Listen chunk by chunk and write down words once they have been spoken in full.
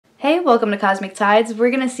Hey, welcome to Cosmic Tides.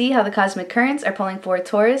 We're going to see how the cosmic currents are pulling for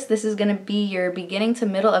Taurus. This is going to be your beginning to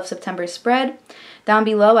middle of September spread. Down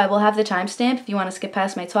below, I will have the timestamp if you want to skip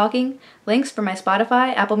past my talking. Links for my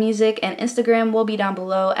Spotify, Apple Music, and Instagram will be down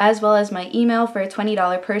below, as well as my email for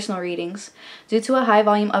 $20 personal readings. Due to a high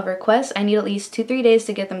volume of requests, I need at least 2-3 days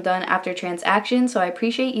to get them done after transaction, so I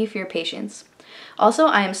appreciate you for your patience. Also,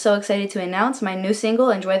 I am so excited to announce my new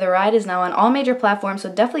single, Enjoy the Ride, is now on all major platforms, so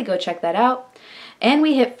definitely go check that out. And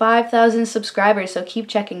we hit 5,000 subscribers, so keep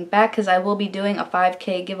checking back because I will be doing a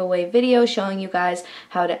 5K giveaway video showing you guys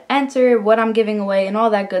how to enter, what I'm giving away, and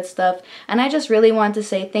all that good stuff. And I just really want to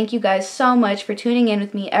say thank you guys so much for tuning in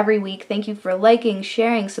with me every week. Thank you for liking,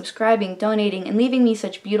 sharing, subscribing, donating, and leaving me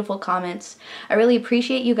such beautiful comments. I really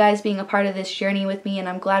appreciate you guys being a part of this journey with me, and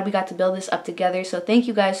I'm glad we got to build this up together. So thank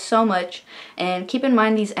you guys so much. And keep in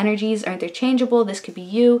mind these energies are interchangeable. This could be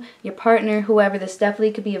you, your partner, whoever. This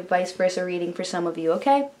definitely could be a vice versa reading for some of you,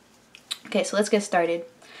 okay? Okay, so let's get started.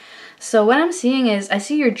 So what I'm seeing is I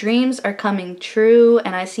see your dreams are coming true,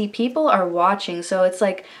 and I see people are watching. So it's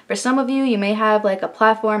like for some of you, you may have like a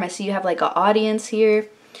platform. I see you have like an audience here.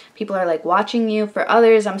 People are like watching you. For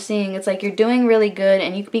others, I'm seeing it's like you're doing really good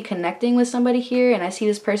and you could be connecting with somebody here, and I see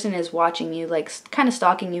this person is watching you, like kind of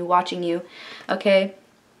stalking you, watching you, okay?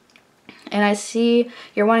 And I see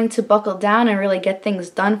you're wanting to buckle down and really get things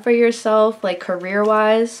done for yourself, like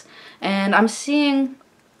career-wise. And I'm seeing,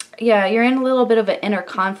 yeah, you're in a little bit of an inner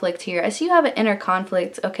conflict here. I see you have an inner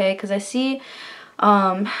conflict, okay? Because I see,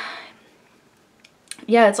 yeah,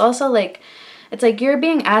 it's also like, it's like you're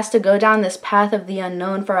being asked to go down this path of the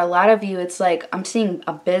unknown. For a lot of you, it's like I'm seeing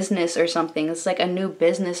a business or something. It's like a new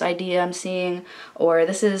business idea I'm seeing. Or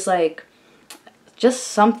this is like just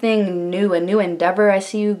something new, a new endeavor I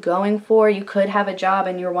see you going for. You could have a job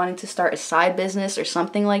and you're wanting to start a side business or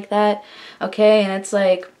something like that, okay? And it's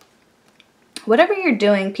like, whatever you're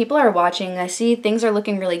doing, people are watching. I see things are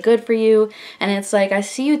looking really good for you, and it's like I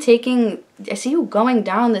see you going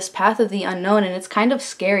down this path of the unknown, and it's kind of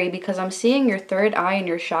scary because I'm seeing your third eye and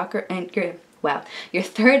your chakra and your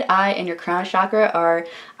third eye and your crown chakra are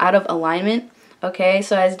out of alignment. Okay,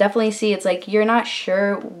 so I definitely see it's like you're not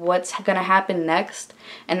sure what's gonna happen next,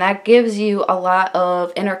 and that gives you a lot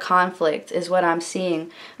of inner conflict is what I'm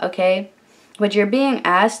seeing, okay? But you're being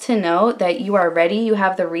asked to know that you are ready, you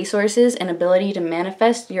have the resources and ability to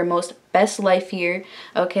manifest your most best life here,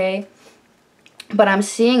 okay? But I'm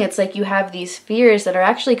seeing it's like you have these fears that are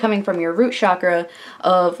actually coming from your root chakra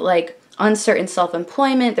of like uncertain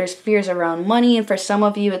self-employment. There's fears around money, and for some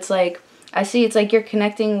of you it's like, I see it's like you're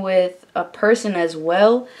connecting with a person as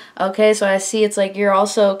well, okay? So I see it's like you're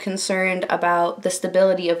also concerned about the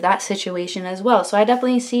stability of that situation as well. So I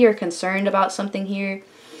definitely see you're concerned about something here.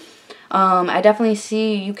 I definitely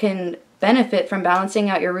see you can benefit from balancing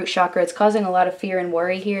out your root chakra. It's causing a lot of fear and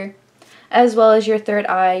worry here, as well as your third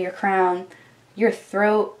eye, your crown, your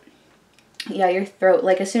throat. Yeah, your throat.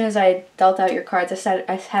 Like as soon as I dealt out your cards,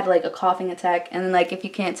 I had like a coughing attack, and like if you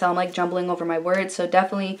can't tell, I'm like jumbling over my words. So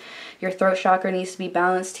definitely your throat chakra needs to be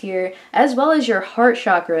balanced here, as well as your heart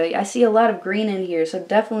chakra. I see a lot of green in here, so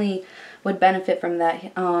definitely would benefit from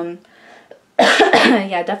that.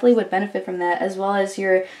 Yeah, definitely would benefit from that, as well as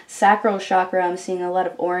your sacral chakra. I'm seeing a lot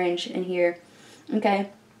of orange in here, okay?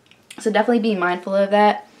 So definitely be mindful of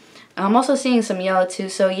that. I'm also seeing some yellow too,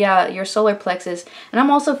 so yeah, your solar plexus. And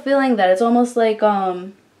I'm also feeling that it's almost like,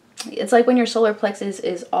 it's like when your solar plexus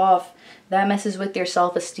is off, that messes with your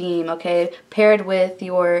self-esteem, okay? Paired with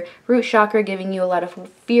your root chakra giving you a lot of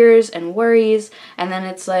fears and worries, and then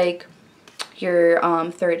it's like your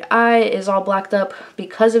third eye is all blocked up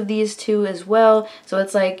because of these two as well. So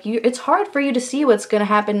it's like it's hard for you to see what's going to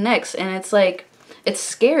happen next, and it's like it's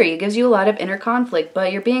scary. It gives you a lot of inner conflict,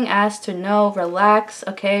 but you're being asked to know, relax,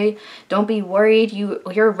 okay? Don't be worried.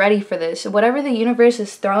 You're ready for this. Whatever the universe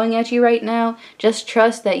is throwing at you right now, just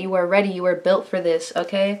trust that you are ready. You are built for this,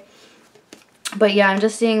 okay? But yeah, I'm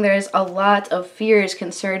just seeing there's a lot of fears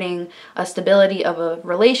concerning a stability of a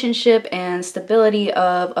relationship and stability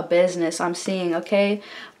of a business I'm seeing, okay?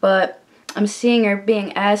 But I'm seeing you're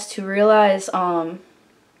being asked to realize,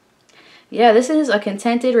 yeah, this is a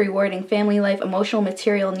contented, rewarding family life. Emotional,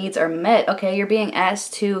 material needs are met, okay? You're being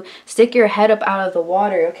asked to stick your head up out of the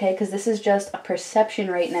water, okay? Because this is just a perception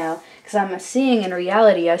right now. Because I'm seeing in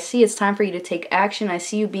reality, I see it's time for you to take action. I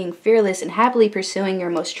see you being fearless and happily pursuing your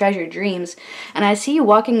most treasured dreams. And I see you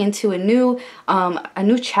walking into a new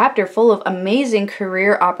chapter full of amazing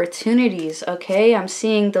career opportunities, okay? I'm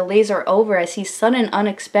seeing delays are over. I see sudden,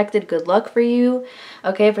 unexpected good luck for you,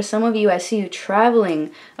 okay? For some of you, I see you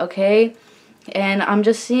traveling, okay? And I'm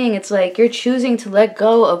just seeing it's like you're choosing to let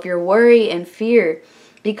go of your worry and fear,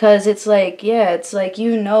 because it's like, yeah, it's like,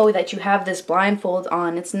 you know that you have this blindfold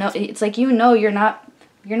on. It's like, you know, you're not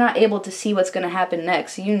able to see what's going to happen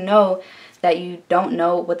next. You know that you don't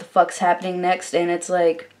know what the fuck's happening next, and it's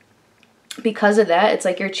like, because of that, it's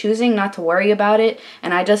like you're choosing not to worry about it,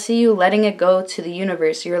 and I just see you letting it go to the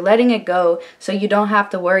universe. You're letting it go so you don't have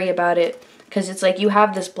to worry about it, because it's like you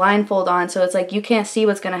have this blindfold on, so it's like you can't see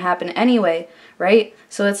what's going to happen anyway, right?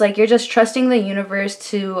 So it's like you're just trusting the universe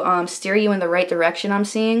to steer you in the right direction, I'm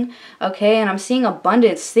seeing, okay? And I'm seeing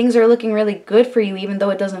abundance. Things are looking really good for you, even though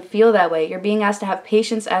it doesn't feel that way. You're being asked to have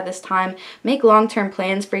patience at this time, make long-term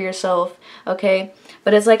plans for yourself, okay?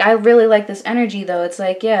 But it's like, I really like this energy, though. It's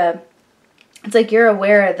like, yeah, it's like you're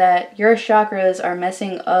aware that your chakras are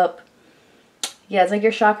messing up. Yeah, it's like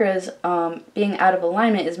your chakras being out of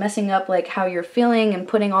alignment is messing up like how you're feeling and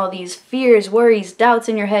putting all these fears, worries, doubts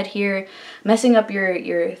in your head here, messing up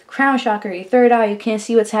your crown chakra, your third eye. You can't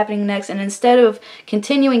see what's happening next. And instead of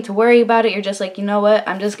continuing to worry about it, you're just like, you know what?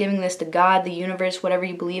 I'm just giving this to God, the universe, whatever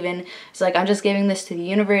you believe in. It's like, I'm just giving this to the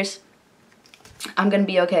universe. I'm going to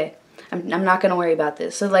be okay. I'm not going to worry about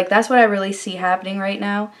this. So, like, that's what I really see happening right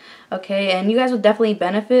now. Okay, and you guys will definitely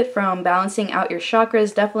benefit from balancing out your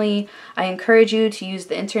chakras. Definitely, I encourage you to use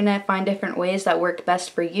the internet, find different ways that work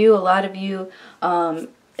best for you. A lot of you,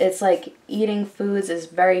 it's like eating foods is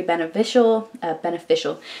very beneficial.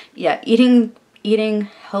 Yeah, eating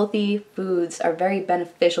healthy foods are very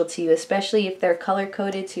beneficial to you, especially if they're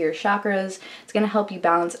color-coded to your chakras. It's going to help you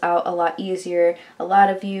balance out a lot easier. A lot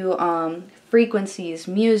of you, frequencies,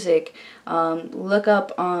 music, look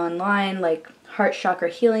up online, like, heart chakra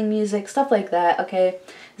healing music, stuff like that, okay?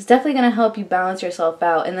 It's definitely going to help you balance yourself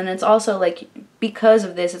out. And then it's also like, because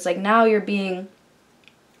of this, it's like now you're being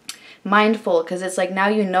mindful, because it's like now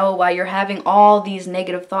you know why you're having all these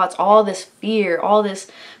negative thoughts, all this fear, all this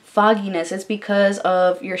fogginess. It's because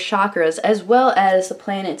of your chakras, as well as the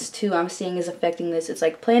planets too, I'm seeing is affecting this. It's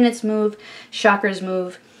like planets move, chakras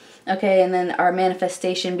move. Okay, and then our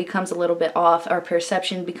manifestation becomes a little bit off, our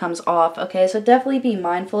perception becomes off, okay? So definitely be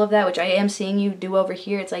mindful of that, which I am seeing you do over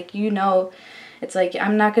here. It's like, you know, it's like,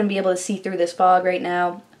 I'm not going to be able to see through this fog right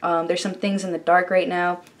now. There's some things in the dark right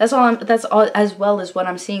now. That's all, as well as what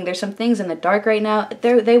I'm seeing. There's some things in the dark right now.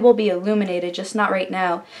 They will be illuminated, just not right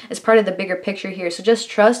now. It's part of the bigger picture here. So just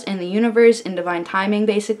trust in the universe, in divine timing,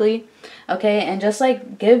 basically, okay? And just,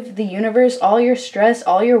 like, give the universe all your stress,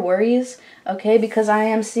 all your worries, okay, because I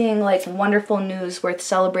am seeing, like, wonderful news worth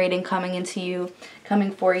celebrating coming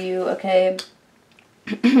for you, okay?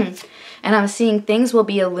 And I'm seeing things will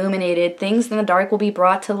be illuminated, things in the dark will be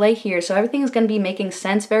brought to light here, so everything is going to be making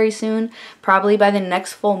sense very soon, probably by the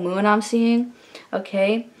next full moon I'm seeing,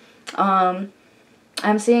 okay? I'm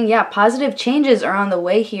seeing, yeah, positive changes are on the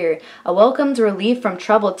way here. A welcomed relief from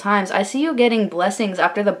troubled times. I see you getting blessings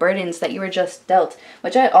after the burdens that you were just dealt,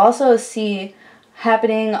 which I also see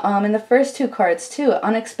happening in the first two cards too.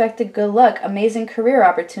 Unexpected good luck, amazing career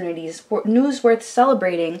opportunities, news worth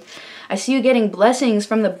celebrating. I see you getting blessings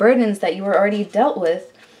from the burdens that you were already dealt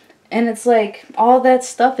with. And it's like, all that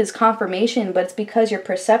stuff is confirmation, but it's because your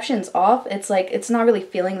perception's off. It's like, it's not really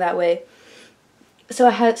feeling that way. So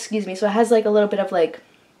it has, so it has like a little bit of like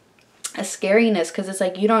a scariness, because it's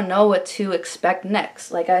like you don't know what to expect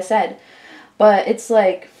next, like I said. But it's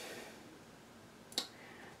like,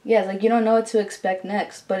 yeah, it's like you don't know what to expect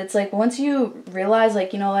next. But it's like once you realize,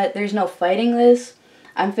 like, you know what, there's no fighting this.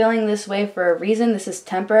 I'm feeling this way for a reason. This is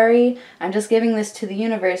temporary. I'm just giving this to the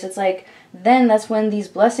universe. It's like, then that's when these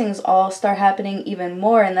blessings all start happening even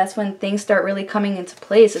more. And that's when things start really coming into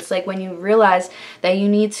place. It's like when you realize that you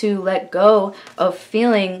need to let go of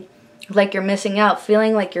feeling like you're missing out,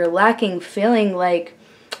 feeling like you're lacking, feeling like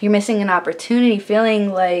you're missing an opportunity,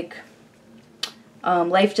 feeling like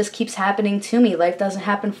life just keeps happening to me. Life doesn't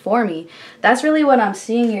happen for me. That's really what I'm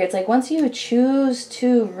seeing here. It's like once you choose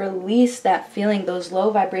to release that feeling, those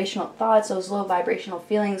low vibrational thoughts, those low vibrational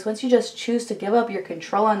feelings, once you just choose to give up your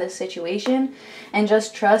control on this situation and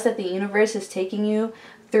just trust that the universe is taking you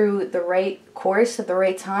through the right course at the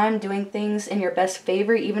right time, doing things in your best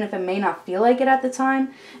favor, even if it may not feel like it at the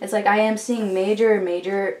time. It's like I am seeing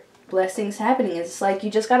major blessings happening. It's like you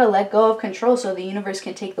just gotta let go of control so the universe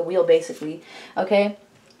can take the wheel, basically, okay?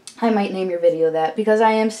 I might name your video that, because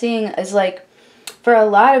I am seeing is like, for a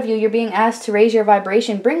lot of you, you're being asked to raise your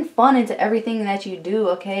vibration, bring fun into everything that you do,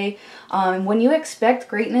 okay? When you expect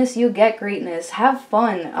greatness, you get greatness. Have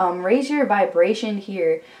fun. Raise your vibration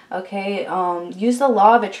here, okay? Use the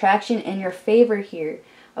law of attraction in your favor here,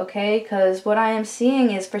 Okay, because what I am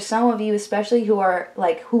seeing is for some of you, especially who are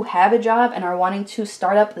like who have a job and are wanting to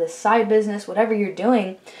start up this side business, whatever you're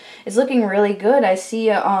doing, it's looking really good. I see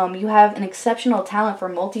you have an exceptional talent for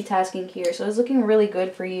multitasking here, so it's looking really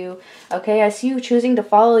good for you. Okay, I see you choosing to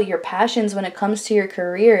follow your passions when it comes to your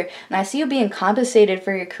career, and I see you being compensated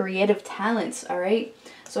for your creative talents. All right,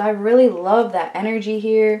 so I really love that energy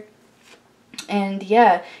here. And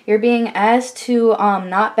yeah, you're being asked to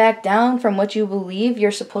not back down from what you believe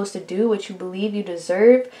you're supposed to do, what you believe you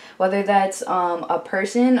deserve, whether that's a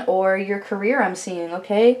person or your career, I'm seeing,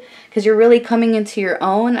 okay? Because you're really coming into your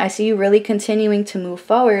own. I see you really continuing to move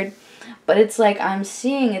forward. But it's like I'm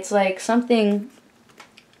seeing it's like something,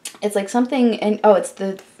 and oh,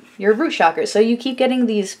 it's your root chakra. So you keep getting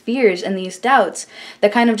these fears and these doubts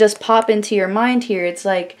that kind of just pop into your mind here. It's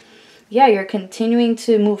like, yeah, you're continuing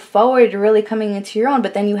to move forward, you're really coming into your own,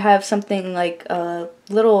 but then you have something like a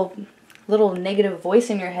little negative voice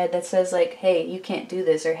in your head that says like, hey, you can't do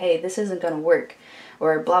this, or hey, this isn't gonna work,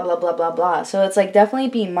 or blah blah blah blah blah. So it's like definitely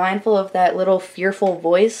be mindful of that little fearful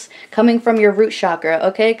voice coming from your root chakra,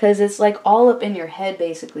 okay? Because it's like all up in your head,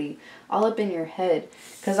 basically, all up in your head.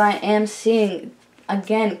 Because I am seeing,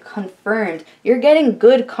 again, confirmed, you're getting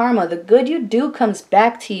good karma. The good you do comes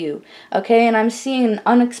back to you, okay? And I'm seeing an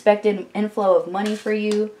unexpected inflow of money for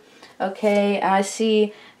you, okay? And I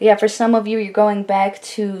see, yeah, for some of you, you're going back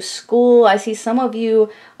to school. I see some of you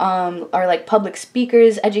are like public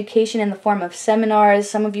speakers, education in the form of seminars.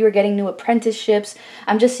 Some of you are getting new apprenticeships.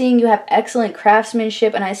 I'm just seeing you have excellent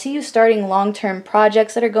craftsmanship, and I see you starting long-term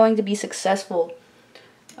projects that are going to be successful,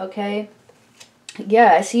 okay?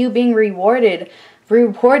 Yeah, I see you being rewarded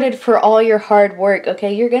for all your hard work,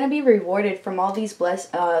 okay? You're going to be rewarded from all these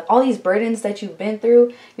all these burdens that you've been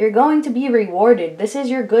through. You're going to be rewarded. This is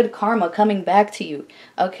your good karma coming back to you,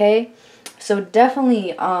 okay? So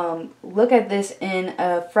definitely look at this in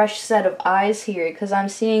a fresh set of eyes here, because I'm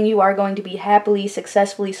seeing you are going to be happily,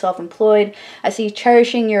 successfully self-employed. I see you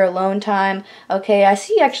cherishing your alone time, okay? I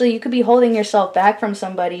see actually you could be holding yourself back from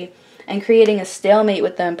somebody and creating a stalemate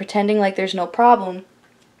with them, pretending like there's no problem.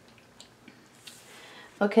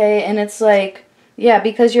 Okay, and it's like, yeah,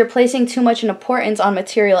 because you're placing too much importance on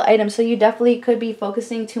material items, so you definitely could be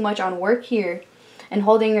focusing too much on work here and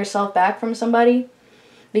holding yourself back from somebody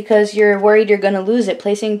because you're worried you're going to lose it,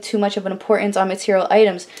 placing too much of an importance on material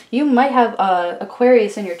items. You might have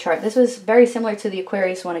Aquarius in your chart. This was very similar to the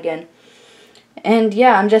Aquarius one again. And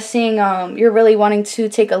yeah, I'm just seeing you're really wanting to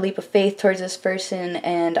take a leap of faith towards this person,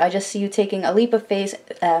 and I just see you taking a leap of faith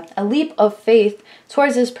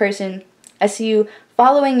towards this person. I see you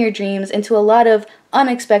following your dreams into a lot of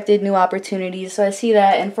unexpected new opportunities. So I see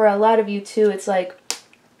that, and for a lot of you too, it's like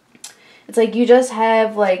you just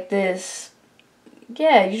have like this,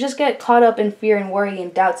 yeah, you just get caught up in fear and worry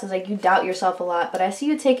and doubts. It's like you doubt yourself a lot, but I see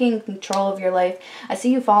you taking control of your life. I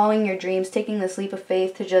see you following your dreams, taking this leap of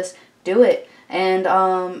faith to just do it. And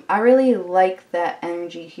I really like that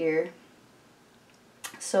energy here.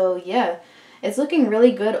 So yeah, it's looking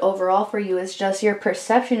really good overall for you. It's just your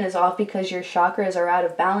perception is off because your chakras are out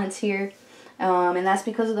of balance here. And that's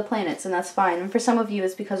because of the planets, and that's fine. And for some of you,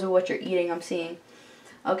 it's because of what you're eating, I'm seeing.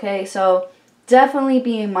 Okay, so definitely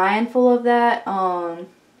be mindful of that.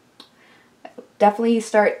 Definitely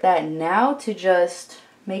start that now to just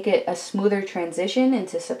make it a smoother transition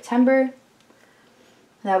into September.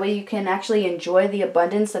 That way you can actually enjoy the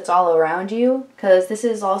abundance that's all around you. Because this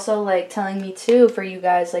is also like telling me too, for you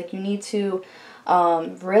guys, like you need to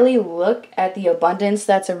really look at the abundance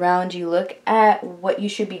that's around you. Look at what you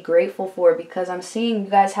should be grateful for, because I'm seeing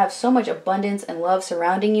you guys have so much abundance and love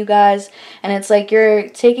surrounding you guys. And it's like you're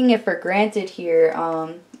taking it for granted here.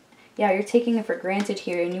 Yeah, you're taking it for granted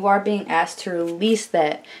here, and you are being asked to release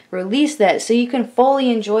that. Release that so you can fully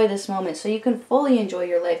enjoy this moment, so you can fully enjoy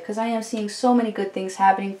your life, because I am seeing so many good things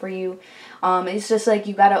happening for you. It's just like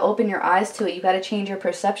you got to open your eyes to it. You got to change your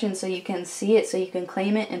perception so you can see it, so you can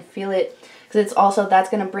claim it and feel it, because it's also, that's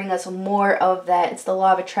going to bring us more of that. It's the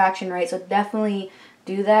law of attraction, right? So definitely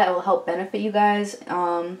do that. It will help benefit you guys.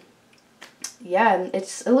 Yeah,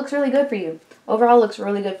 it looks really good for you. Overall, looks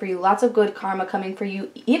really good for you. Lots of good karma coming for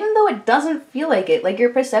you, even though it doesn't feel like it. Like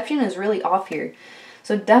your perception is really off here.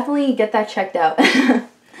 So definitely get that checked out.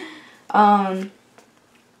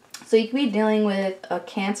 So you could be dealing with a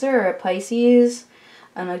Cancer or a Pisces,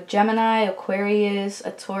 and a Gemini, Aquarius,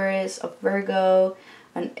 a Taurus, a Virgo,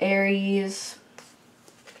 an Aries.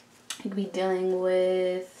 You could be dealing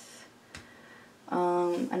with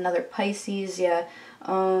another Pisces, yeah.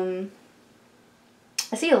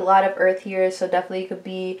 I see a lot of Earth here, so definitely could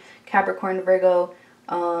be Capricorn, Virgo,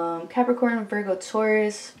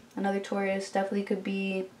 Taurus, another Taurus. Definitely could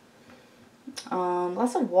be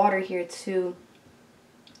Lots of water here too.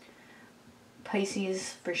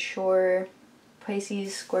 Pisces for sure.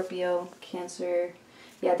 Pisces, Scorpio, Cancer.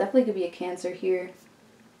 Yeah, definitely could be a Cancer here.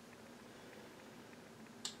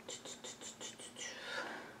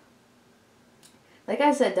 Like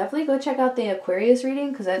I said, definitely go check out the Aquarius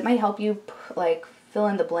reading because that might help you like fill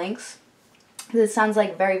in the blanks. This sounds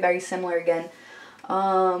like very, very similar again.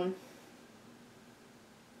 Let's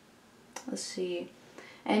see.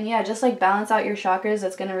 And yeah, just like balance out your chakras.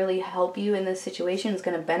 That's going to really help you in this situation. It's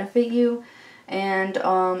going to benefit you. And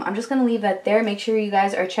I'm just going to leave that there. Make sure you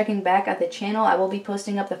guys are checking back at the channel. I will be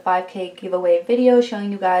posting up the 5K giveaway video showing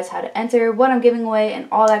you guys how to enter, what I'm giving away, and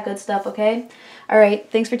all that good stuff, okay? Alright,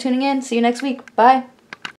 thanks for tuning in. See you next week. Bye.